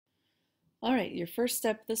All right, your first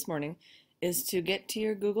step this morning is to get to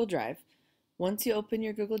your Google Drive. Once you open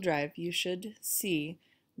your Google Drive, you should see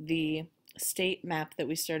the state map that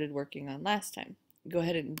we started working on last time. Go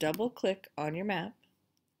ahead and double click on your map,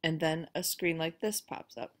 and then a screen like this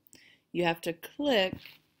pops up. You have to click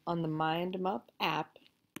on the MindMap app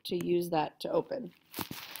to use that to open.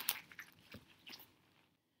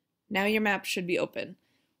 Now your map should be open.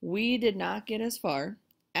 We did not get as far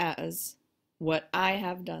as what I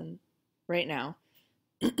have done right now,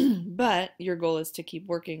 but your goal is to keep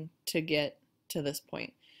working to get to this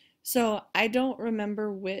point. So I don't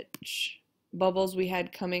remember which bubbles we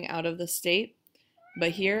had coming out of the state,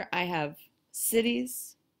 but here I have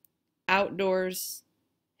cities, outdoors,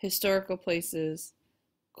 historical places,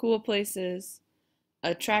 cool places,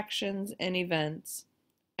 attractions and events.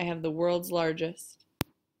 I have the world's largest.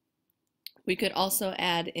 We could also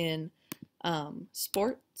add in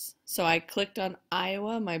sports. So I clicked on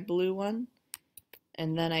Iowa, my blue one,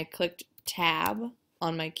 and then I clicked tab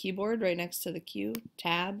on my keyboard right next to the Q,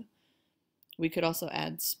 tab. We could also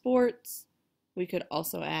add sports. We could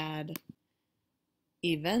also add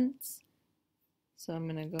events. So I'm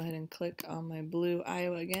going to go ahead and click on my blue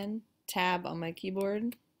Iowa again, tab on my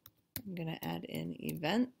keyboard. I'm going to add in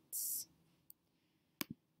events.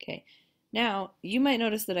 Okay, now you might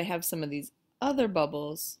notice that I have some of these other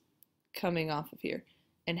bubbles coming off of here.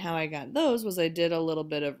 And how I got those was I did a little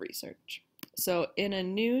bit of research. So in a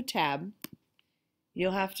new tab,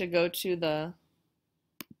 you'll have to go to the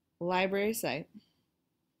library site.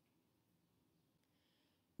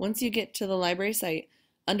 Once you get to the library site,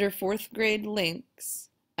 under 4th grade links,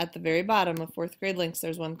 at the very bottom of 4th grade links,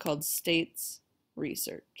 there's one called States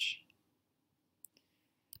Research.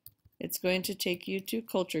 It's going to take you to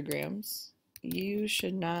Culturegrams. You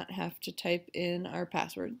should not have to type in our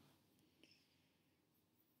password.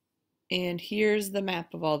 And here's the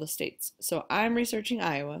map of all the states. So I'm researching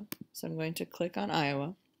Iowa, so I'm going to click on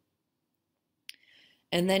Iowa.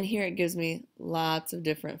 And then here it gives me lots of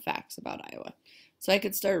different facts about Iowa. So I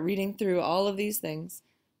could start reading through all of these things.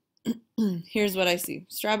 Here's what I see.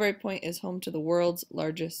 Strawberry Point is home to the world's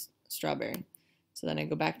largest strawberry. So then I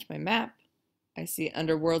go back to my map. I see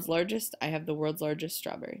under world's largest, I have the world's largest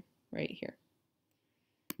strawberry right here.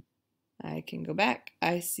 I can go back.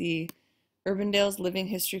 I see Urbandale's Living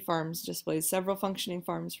History Farms displays several functioning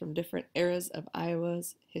farms from different eras of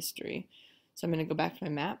Iowa's history. So I'm going to go back to my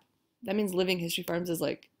map. That means Living History Farms is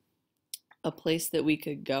like a place that we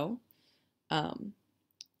could go.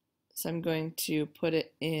 So I'm going to put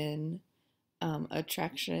it in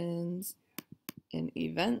attractions and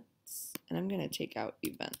events. And I'm going to take out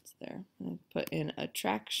events there. I'm going to put in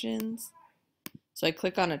attractions. So I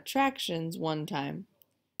click on attractions one time,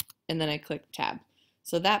 and then I click tab.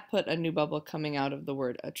 So that put a new bubble coming out of the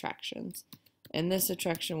word attractions. And this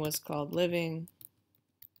attraction was called Living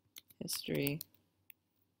History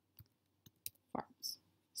Farms.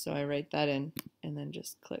 So I write that in and then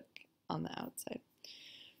just click on the outside.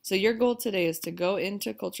 So your goal today is to go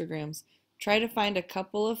into Culturegrams, try to find a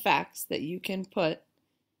couple of facts that you can put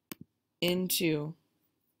into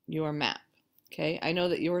your map. Okay, I know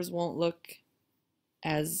that yours won't look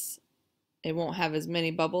as, it won't have as many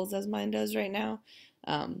bubbles as mine does right now.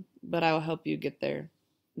 But I will help you get there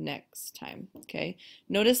next time, okay?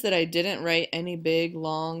 Notice that I didn't write any big,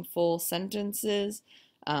 long, full sentences.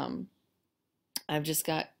 I've just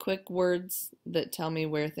got quick words that tell me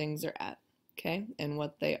where things are at, okay, and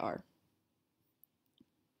what they are.